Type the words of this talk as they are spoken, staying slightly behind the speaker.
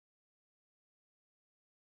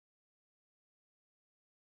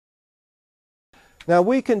Now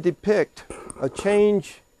we can depict a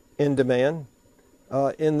change in demand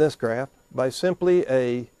in this graph by simply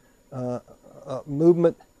a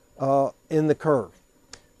movement in the curve.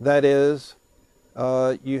 That is,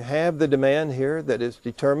 you have the demand here that is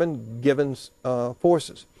determined given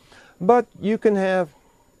forces. But you can have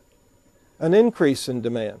an increase in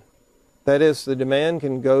demand. That is, the demand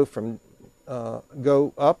can go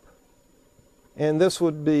up, and this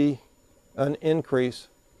would be an increase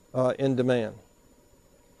in demand.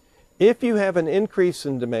 If you have an increase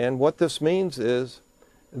in demand, what this means is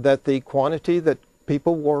that the quantity that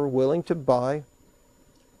people were willing to buy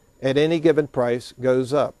at any given price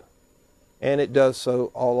goes up, and it does so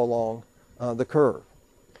all along the curve.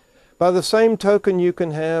 By the same token, you can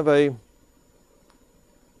have a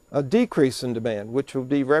decrease in demand, which will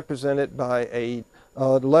be represented by a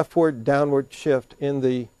leftward downward shift in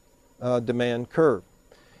the demand curve.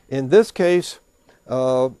 In this case,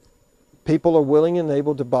 people are willing and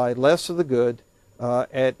able to buy less of the good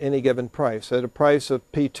at any given price. At a price of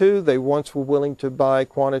P2, they once were willing to buy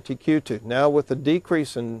quantity Q2. Now with a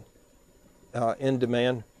decrease in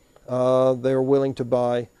demand, they're willing to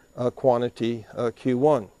buy quantity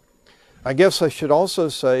Q1. I guess I should also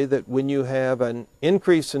say that when you have an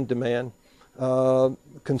increase in demand,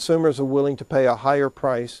 consumers are willing to pay a higher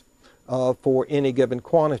price for any given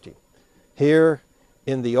quantity. Here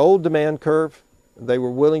in the old demand curve, they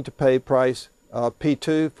were willing to pay price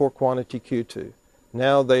P2 for quantity Q2.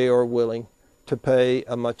 Now they are willing to pay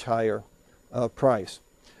a much higher price.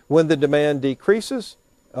 When the demand decreases,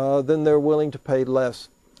 then they're willing to pay less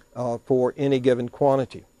for any given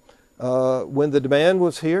quantity. When the demand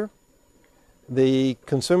was here, the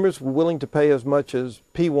consumers were willing to pay as much as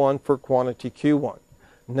P1 for quantity Q1.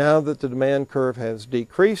 Now that the demand curve has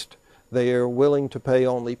decreased, they are willing to pay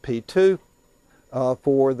only P2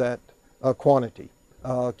 for that quantity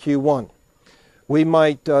Q1. We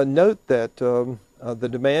might note that the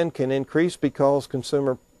demand can increase because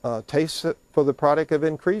consumer tastes for the product have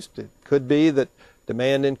increased. It could be that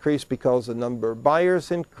demand increased because the number of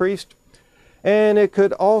buyers increased, and it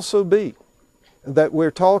could also be that we're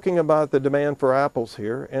talking about the demand for apples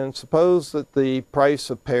here, and suppose that the price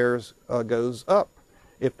of pears goes up.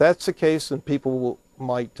 If that's the case, then people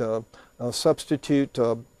might substitute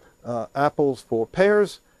apples for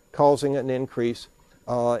pears, causing an increase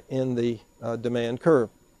in the demand curve.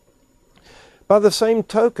 By the same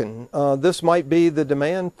token, this might be the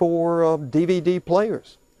demand for DVD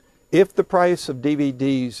players. If the price of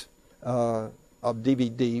DVD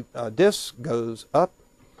discs goes up,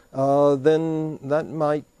 then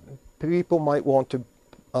people might want to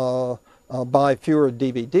buy fewer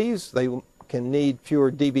DVDs. They can need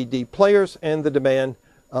fewer DVD players, and the demand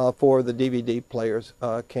for the DVD players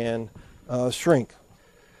can shrink.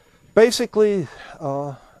 Basically,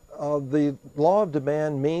 the law of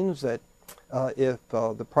demand means that if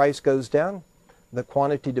the price goes down, the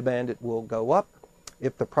quantity demanded will go up.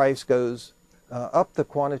 If the price goes up, the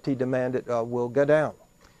quantity demanded will go down.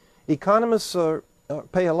 Economists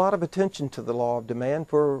pay a lot of attention to the law of demand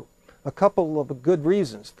for a couple of good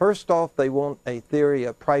reasons. First off, they want a theory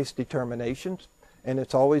of price determinations, and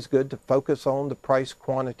it's always good to focus on the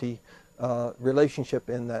price-quantity relationship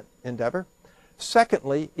in that endeavor.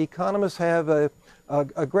 Secondly, economists have a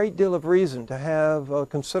great deal of reason to have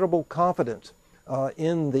considerable confidence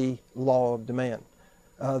in the law of demand.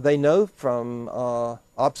 They know from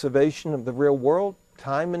observation of the real world,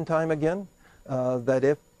 time and time again, that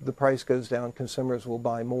if the price goes down, consumers will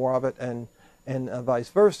buy more of it, and vice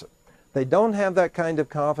versa. They don't have that kind of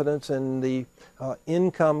confidence in the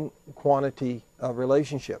income-quantity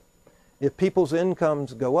relationship. If people's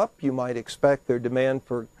incomes go up, you might expect their demand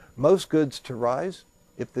for most goods to rise.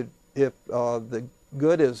 If the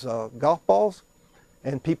good is golf balls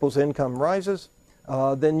and people's income rises,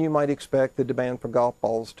 then you might expect the demand for golf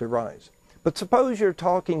balls to rise. But suppose you're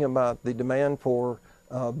talking about the demand for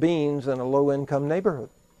beans in a low-income neighborhood.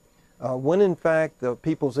 When in fact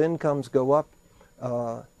people's incomes go up,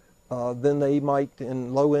 then they might,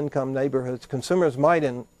 in low-income neighborhoods, consumers might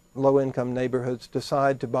in low-income neighborhoods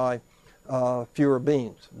decide to buy fewer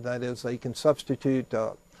beans. That is, they can substitute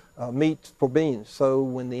meat for beans. So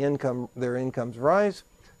when their incomes rise,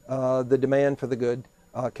 the demand for the good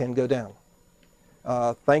can go down.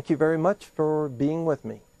 Thank you very much for being with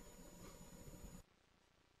me.